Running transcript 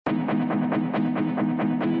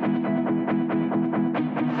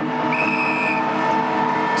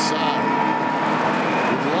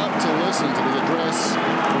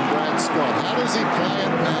does he play it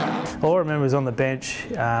now? All I remember was on the bench,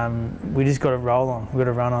 we just got a roll on. We got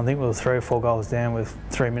a run on. I think we were 3 or 4 goals down with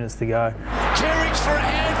 3 minutes to go. Kerridge for a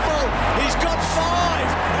handful. He's got 5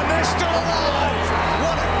 and they're still alive.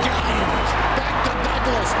 What a game. Back to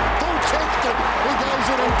Douglas. Full Chester. He goes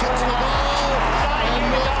in and kicks the ball. And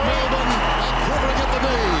North Melbourne are quivering at the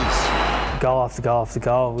knees. Goal after goal after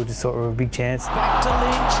goal. We just thought we were a big chance. Back to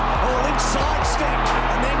Lynch. Lynch sidestep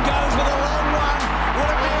and then goes with a long one. Would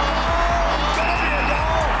it be a goal? It's got to be a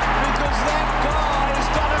goal because that guy has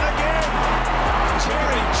done it again.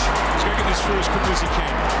 Kerridge. He's going to get this through as quickly as he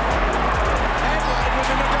can. Adelaide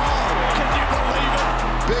within a goal. Can you believe it?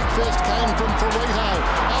 Big fist came from Ferrito.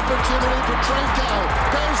 Opportunity Petrenko.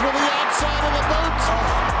 Goes with the outside of the boot.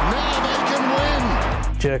 Now they can win.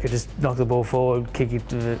 Jerker just knocked the ball forward, kick it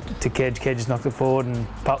to Kedge. Kedge just knocked it forward, and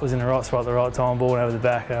Putt was in the right spot at the right time, ball went over the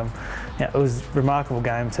back. Yeah, it was a remarkable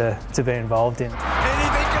game to be involved in. Anything could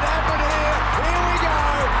happen here. Here we go.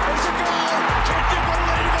 It's a goal. Can you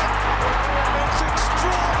believe it? It's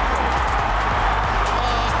extraordinary.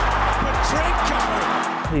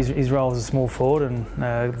 Petrenko. His role as a small forward, and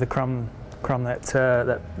the crumb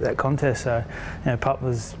that contest. So, Putt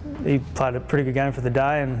he played a pretty good game for the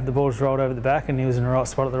day, and the ball was rolled over the back, and he was in the right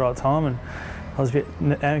spot at the right time. And I was a bit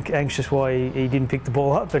anxious why he didn't pick the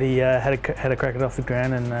ball up, but he had a crack it off the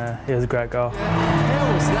ground, and it was a great goal.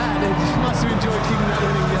 How was that? He must have enjoyed kicking that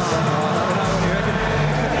winning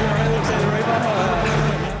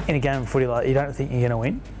goal. In a game of footy, like, you don't think you're going to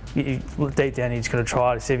win. Deep down, you just got to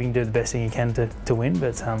try to see if you can do the best thing you can to win.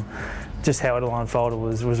 But just how it all unfolded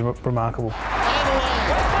was remarkable.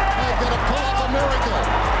 Adelaide, they've got to pull off a miracle.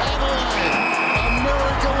 Adelaide, a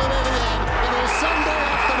miracle in Etihad. It was Sunday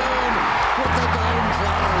afternoon with the dome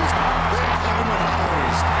closed. Their helmet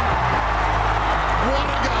hosed. What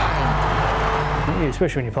a game. Yeah,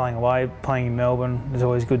 especially when you're playing away, playing in Melbourne, it's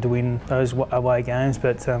always good to win those away games.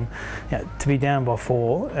 But to be down by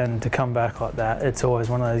 4 and to come back like that, it's always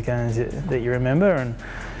one of those games that you remember. And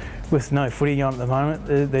with no footy on at the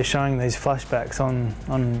moment, they're showing these flashbacks on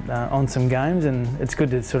some games, and it's good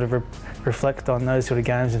to sort of reflect on those sort of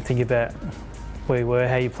games and think about where you were,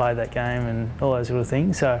 how you played that game, and all those sort of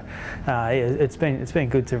things. So yeah, it's been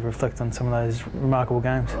good to reflect on some of those remarkable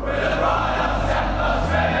games.